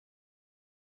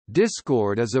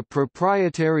Discord is a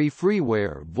proprietary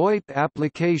freeware VoIP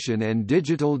application and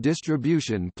digital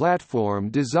distribution platform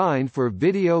designed for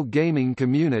video gaming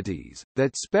communities,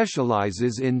 that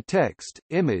specializes in text,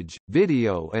 image,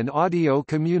 video and audio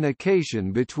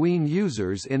communication between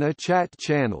users in a chat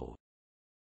channel.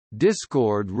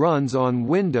 Discord runs on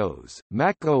Windows,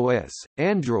 Mac OS,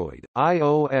 Android,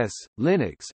 iOS,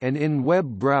 Linux, and in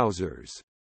web browsers.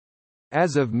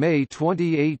 As of May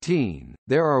 2018,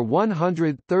 there are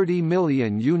 130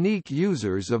 million unique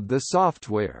users of the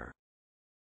software.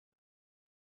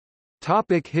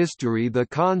 History. The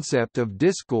concept of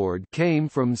Discord came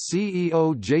from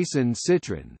CEO Jason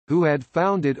Citron, who had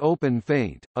founded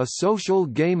OpenFaint, a social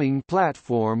gaming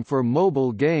platform for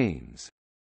mobile games.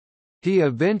 He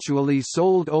eventually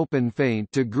sold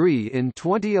OpenFaint to GREE in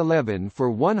 2011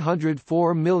 for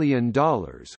 $104 million,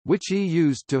 which he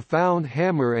used to found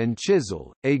Hammer and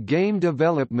Chisel, a game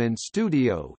development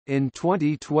studio, in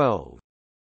 2012.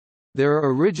 Their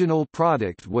original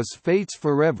product was Fates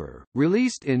Forever,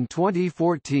 released in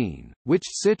 2014, which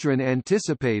Citron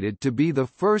anticipated to be the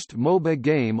first MOBA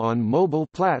game on mobile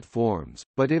platforms,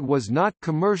 but it was not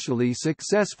commercially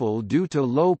successful due to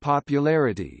low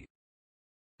popularity.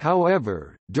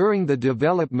 However, during the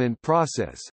development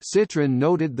process, Citron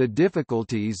noted the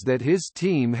difficulties that his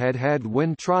team had had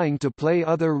when trying to play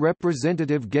other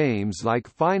representative games like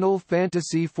Final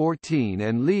Fantasy XIV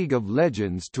and League of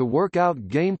Legends to work out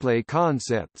gameplay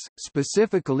concepts,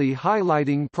 specifically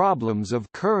highlighting problems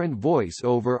of current voice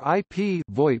over IP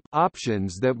 (VoIP)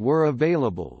 options that were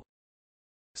available.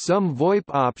 Some VoIP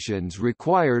options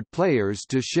required players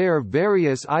to share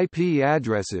various IP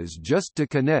addresses just to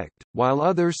connect, while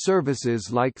other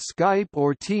services like Skype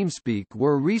or TeamSpeak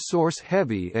were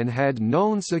resource-heavy and had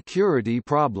known security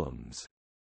problems.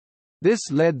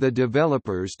 This led the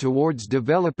developers towards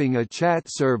developing a chat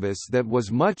service that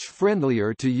was much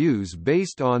friendlier to use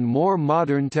based on more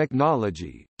modern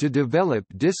technology. To develop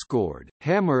Discord,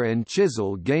 Hammer and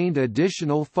Chisel gained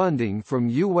additional funding from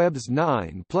UWeb's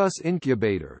 9+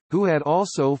 Incubator, who had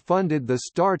also funded the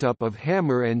startup of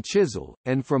Hammer and Chisel,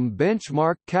 and from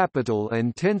Benchmark Capital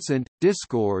and Tencent.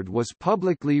 Discord was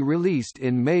publicly released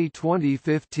in May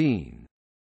 2015.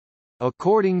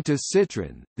 According to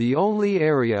Citron, the only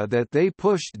area that they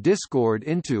pushed Discord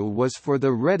into was for the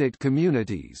Reddit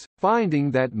communities, finding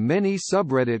that many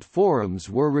subreddit forums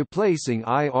were replacing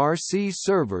IRC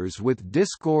servers with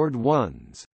Discord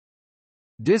ones.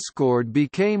 Discord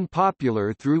became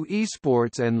popular through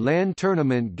esports and LAN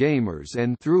tournament gamers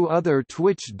and through other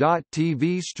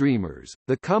Twitch.tv streamers.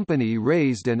 The company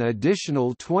raised an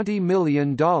additional $20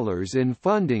 million in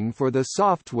funding for the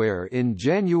software in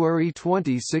January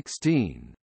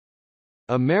 2016.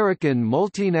 American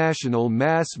multinational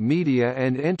mass media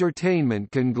and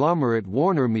entertainment conglomerate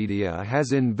WarnerMedia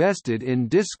has invested in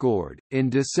Discord. In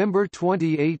December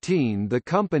 2018, the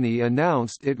company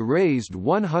announced it raised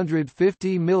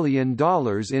 $150 million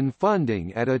in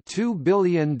funding at a $2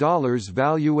 billion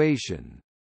valuation.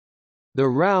 The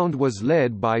round was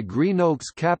led by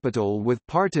GreenOaks Capital with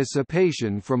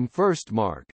participation from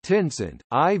Firstmark, Tencent,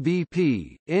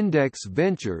 IVP, Index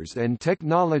Ventures and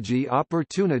Technology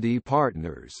Opportunity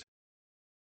Partners.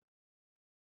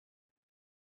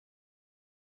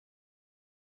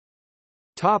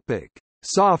 Topic: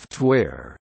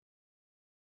 Software.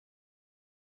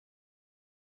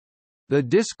 The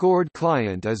Discord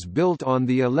client is built on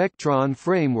the Electron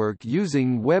framework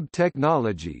using web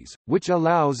technologies, which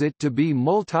allows it to be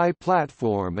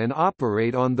multi-platform and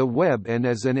operate on the web and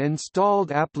as an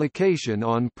installed application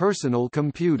on personal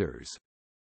computers.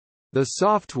 The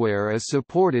software is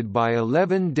supported by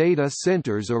 11 data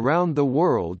centers around the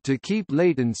world to keep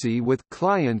latency with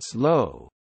clients low.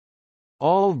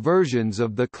 All versions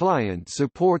of the client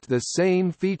support the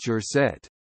same feature set.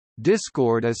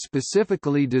 Discord is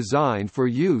specifically designed for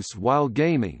use while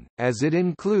gaming, as it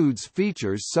includes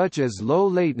features such as low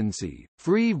latency,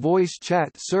 free voice chat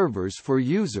servers for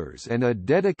users and a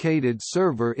dedicated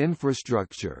server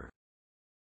infrastructure.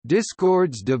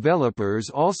 Discord's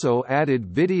developers also added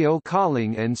video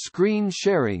calling and screen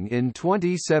sharing in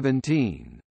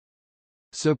 2017.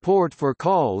 Support for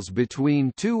calls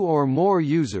between two or more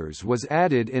users was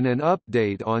added in an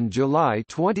update on July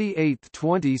 28,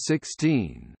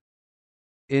 2016.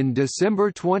 In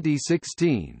December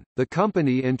 2016, the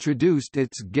company introduced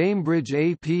its GameBridge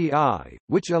API,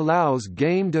 which allows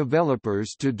game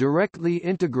developers to directly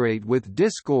integrate with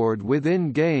Discord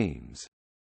within games.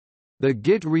 The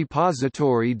Git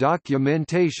repository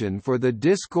documentation for the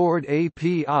Discord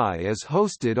API is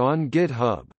hosted on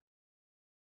GitHub.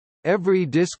 Every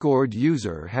Discord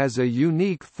user has a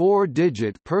unique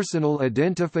 4-digit personal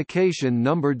identification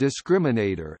number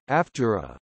discriminator, after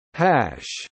a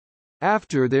hash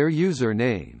after their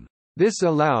username. This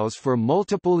allows for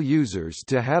multiple users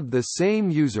to have the same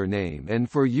username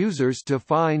and for users to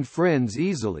find friends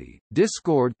easily.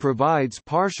 Discord provides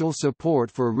partial support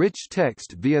for rich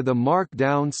text via the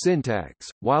Markdown syntax.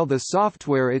 While the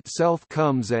software itself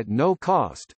comes at no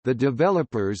cost, the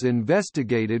developers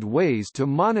investigated ways to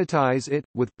monetize it,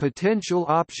 with potential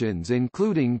options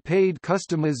including paid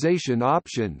customization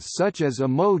options such as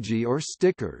emoji or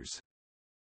stickers.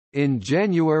 In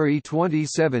January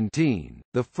 2017,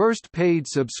 the first paid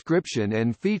subscription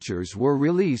and features were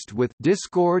released with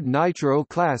Discord Nitro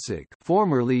Classic,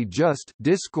 formerly just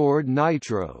Discord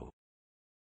Nitro.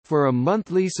 For a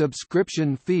monthly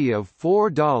subscription fee of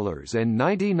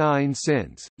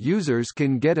 $4.99, users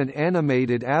can get an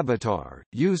animated avatar,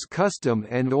 use custom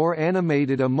and/or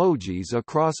animated emojis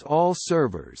across all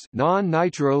servers.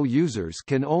 Non-Nitro users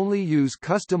can only use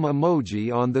custom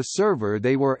emoji on the server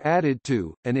they were added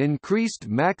to, an increased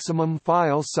maximum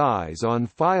file size on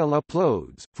file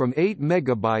uploads, from 8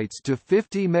 MB to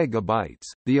 50 MB,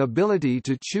 the ability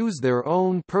to choose their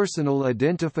own personal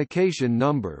identification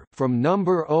number, from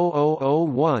number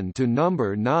 0001 to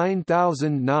number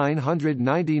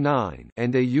 9999,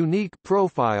 and a unique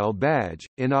profile badge.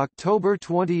 In October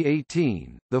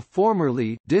 2018, the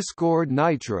formerly Discord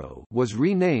Nitro was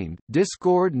renamed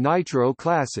Discord Nitro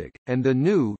Classic, and the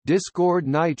new Discord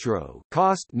Nitro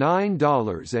cost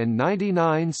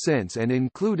 $9.99 and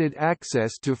included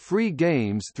access to free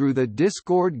games through the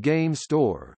Discord Game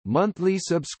Store. Monthly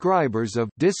subscribers of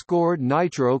Discord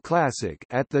Nitro Classic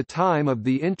at the time of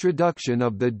the introduction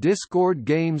of the Discord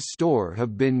Games Store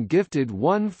have been gifted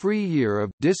 1 free year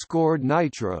of Discord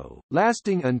Nitro,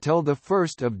 lasting until 1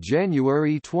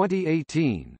 January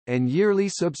 2018, and yearly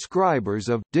subscribers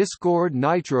of Discord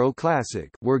Nitro Classic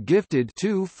were gifted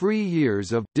 2 free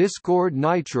years of Discord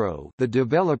Nitro. The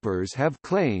developers have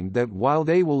claimed that while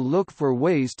they will look for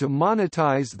ways to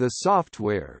monetize the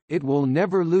software, it will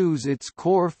never lose its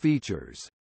core features.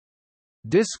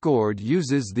 Discord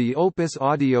uses the Opus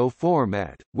audio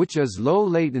format, which is low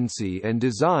latency and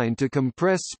designed to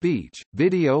compress speech.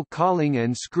 Video calling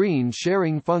and screen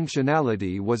sharing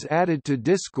functionality was added to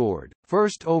Discord,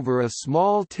 first over a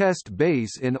small test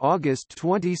base in August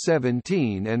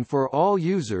 2017 and for all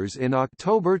users in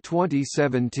October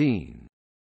 2017.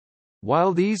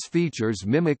 While these features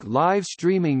mimic live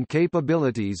streaming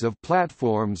capabilities of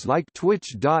platforms like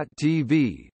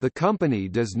Twitch.tv, the company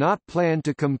does not plan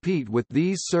to compete with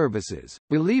these services,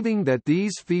 believing that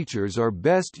these features are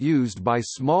best used by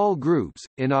small groups.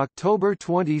 In October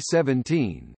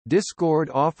 2017, Discord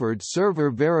offered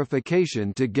server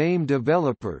verification to game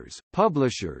developers,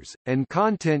 publishers, and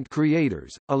content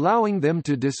creators, allowing them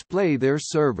to display their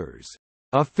servers'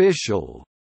 official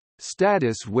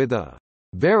status with a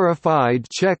verified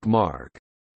checkmark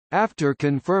after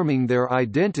confirming their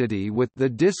identity with the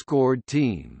Discord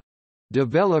team.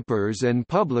 Developers and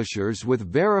publishers with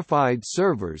verified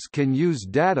servers can use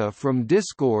data from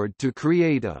Discord to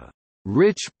create a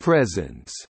rich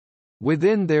presence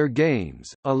within their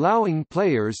games, allowing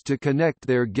players to connect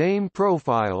their game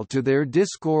profile to their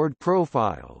Discord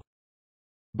profile.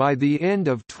 By the end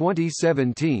of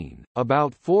 2017,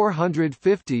 about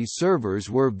 450 servers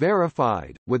were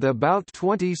verified, with about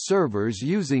 20 servers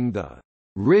using the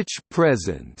rich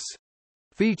presence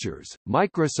features.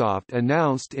 Microsoft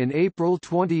announced in April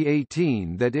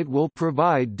 2018 that it will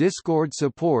provide Discord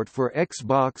support for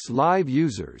Xbox Live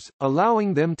users,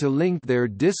 allowing them to link their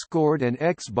Discord and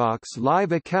Xbox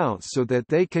Live accounts so that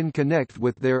they can connect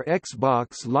with their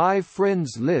Xbox Live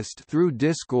friends list through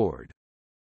Discord.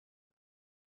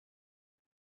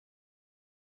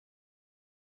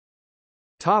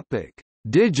 Topic: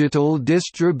 Digital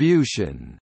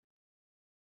distribution.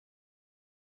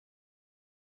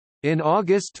 In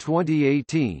August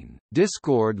 2018,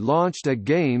 Discord launched a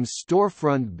games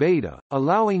storefront beta,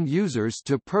 allowing users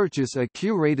to purchase a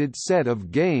curated set of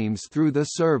games through the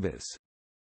service.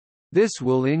 This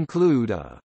will include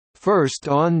a "First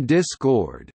on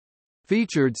Discord"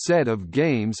 featured set of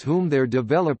games whom their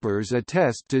developers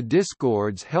attest to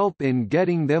Discord's help in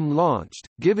getting them launched,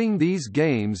 giving these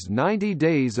games 90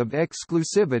 days of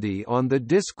exclusivity on the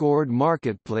Discord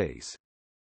marketplace.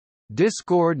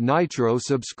 Discord Nitro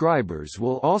subscribers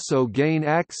will also gain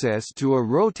access to a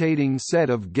rotating set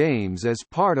of games as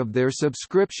part of their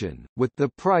subscription, with the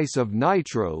price of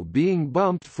Nitro being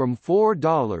bumped from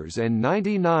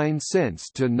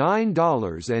 $4.99 to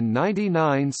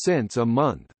 $9.99 a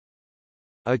month.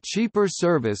 A cheaper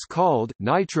service called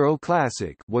Nitro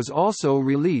Classic was also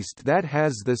released that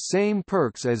has the same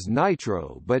perks as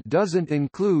Nitro but doesn't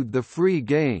include the free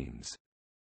games.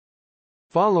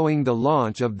 Following the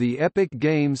launch of the Epic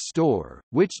Games Store,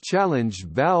 which challenged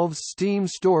Valve's Steam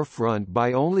storefront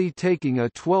by only taking a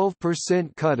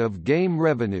 12% cut of game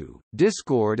revenue,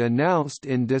 Discord announced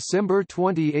in December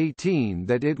 2018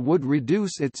 that it would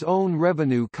reduce its own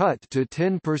revenue cut to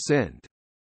 10%.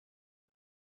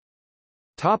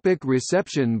 Topic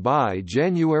reception. By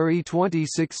January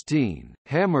 2016,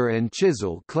 Hammer and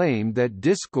Chisel claimed that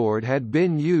Discord had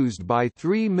been used by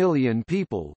 3 million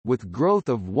people, with growth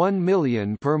of 1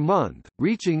 million per month,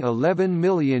 reaching 11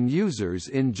 million users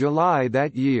in July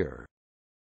that year.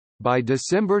 By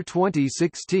December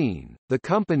 2016, the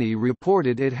company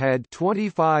reported it had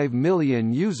 25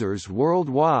 million users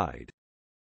worldwide.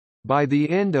 By the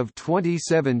end of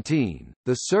 2017,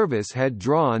 the service had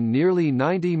drawn nearly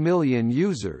 90 million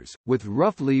users, with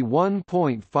roughly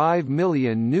 1.5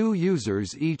 million new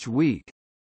users each week.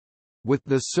 With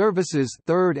the service's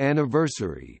third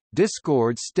anniversary,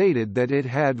 Discord stated that it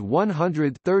had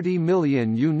 130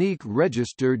 million unique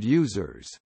registered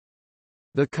users.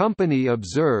 The company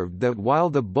observed that while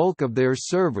the bulk of their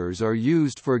servers are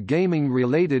used for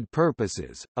gaming-related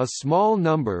purposes, a small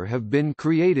number have been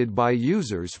created by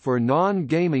users for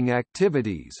non-gaming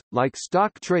activities, like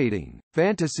stock trading,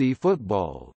 fantasy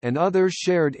football, and other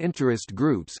shared interest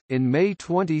groups. In May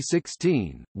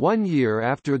 2016, 1 year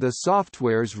after the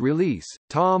software's release,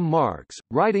 Tom Marks,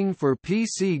 writing for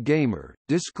PC Gamer,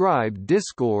 described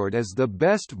Discord as the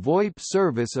best VoIP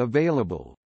service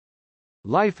available.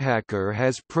 Lifehacker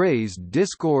has praised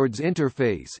Discord's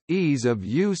interface, ease of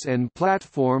use and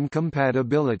platform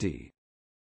compatibility.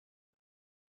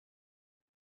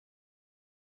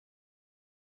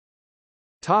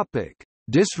 Topic: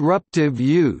 Disruptive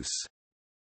use.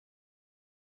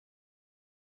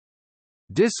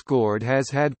 Discord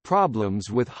has had problems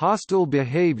with hostile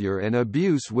behavior and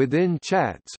abuse within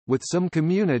chats, with some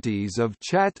communities of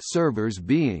chat servers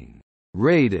being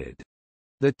raided.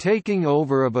 The taking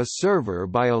over of a server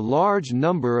by a large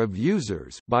number of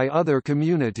users by other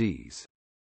communities.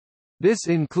 This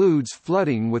includes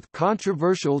flooding with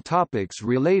controversial topics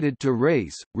related to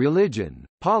race, religion,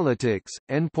 politics,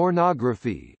 and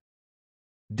pornography.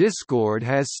 Discord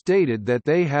has stated that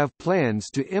they have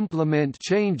plans to implement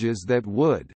changes that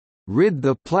would rid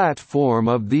the platform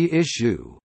of the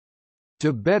issue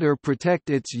to better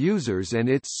protect its users and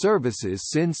its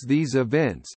services. Since these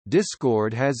events,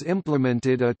 Discord has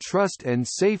implemented a trust and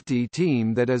safety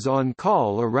team that is on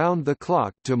call around the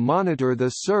clock to monitor the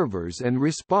servers and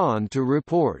respond to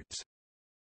reports.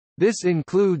 This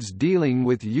includes dealing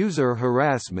with user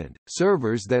harassment,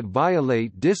 servers that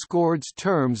violate Discord's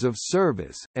terms of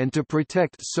service, and to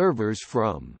protect servers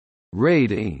from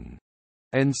raiding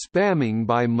and spamming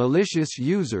by malicious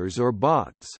users or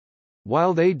bots.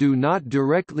 While they do not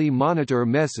directly monitor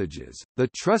messages, the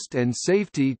Trust and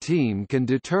Safety Team can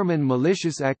determine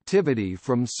malicious activity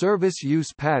from service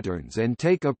use patterns and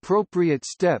take appropriate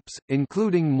steps,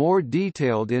 including more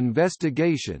detailed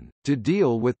investigation, to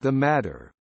deal with the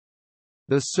matter.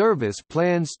 The service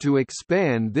plans to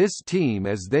expand this team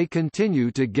as they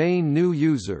continue to gain new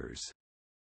users.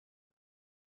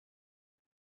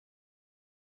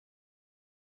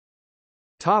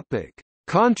 Topic: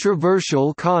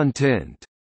 Controversial content.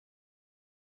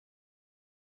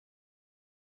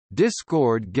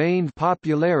 Discord gained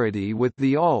popularity with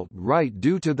the alt-right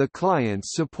due to the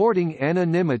clients supporting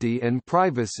anonymity and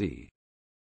privacy.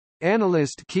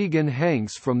 Analyst Keegan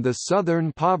Hanks from the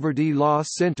Southern Poverty Law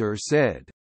Center said,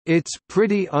 "It's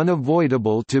pretty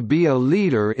unavoidable to be a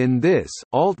leader in this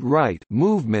alt-right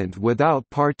movement without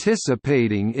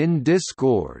participating in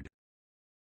Discord."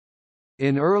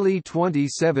 In early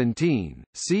 2017,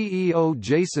 CEO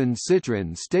Jason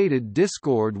Citrin stated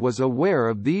Discord was aware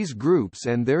of these groups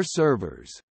and their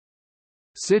servers.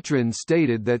 Citrin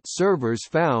stated that servers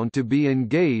found to be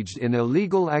engaged in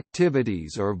illegal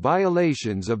activities or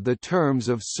violations of the terms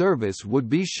of service would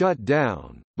be shut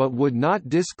down, but would not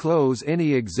disclose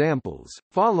any examples.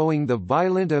 Following the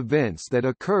violent events that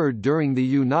occurred during the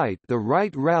Unite the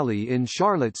Right rally in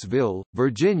Charlottesville,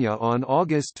 Virginia on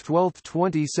August 12,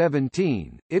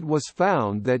 2017, it was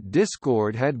found that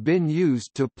Discord had been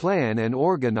used to plan and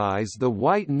organize the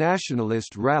white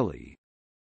nationalist rally.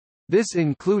 This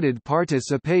included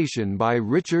participation by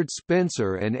Richard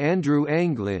Spencer and Andrew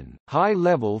Anglin,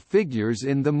 high-level figures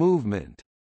in the movement.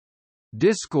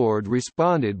 Discord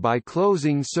responded by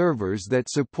closing servers that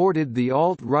supported the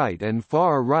alt-right and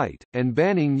far-right, and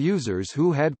banning users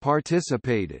who had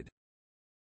participated.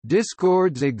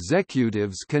 Discord's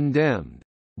executives condemned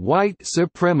white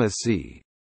supremacy,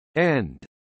 and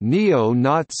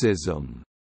neo-Nazism,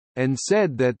 and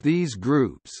said that these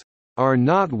groups are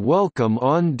not welcome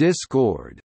on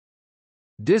Discord.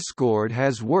 Discord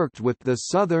has worked with the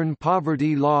Southern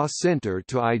Poverty Law Center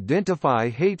to identify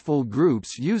hateful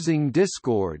groups using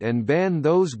Discord and ban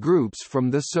those groups from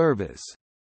the service.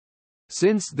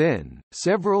 Since then,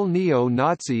 several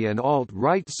neo-Nazi and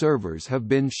alt-right servers have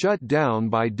been shut down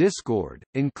by Discord,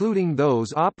 including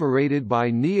those operated by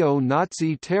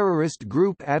neo-Nazi terrorist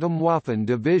group Atomwaffen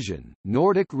Division,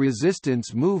 Nordic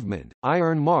Resistance Movement,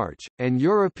 Iron March, and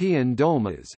European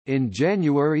Domas. In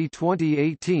January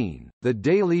 2018, the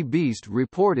Daily Beast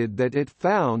reported that it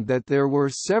found that there were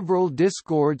several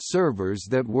Discord servers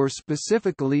that were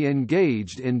specifically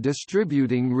engaged in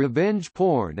distributing revenge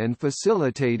porn and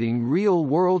facilitating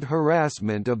real-world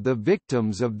harassment of the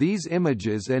victims of these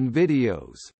images and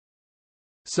videos.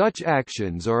 Such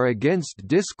actions are against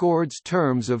Discord's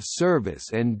terms of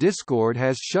service, and Discord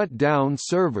has shut down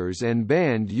servers and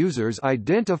banned users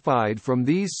identified from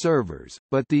these servers,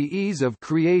 but the ease of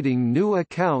creating new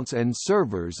accounts and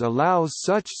servers allows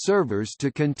such servers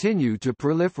to continue to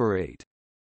proliferate.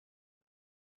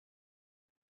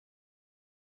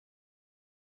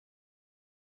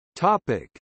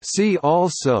 See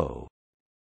also: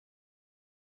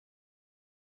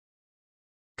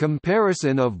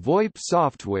 comparison of VoIP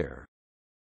software,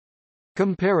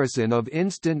 comparison of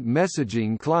instant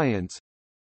messaging clients,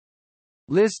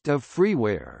 list of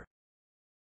freeware.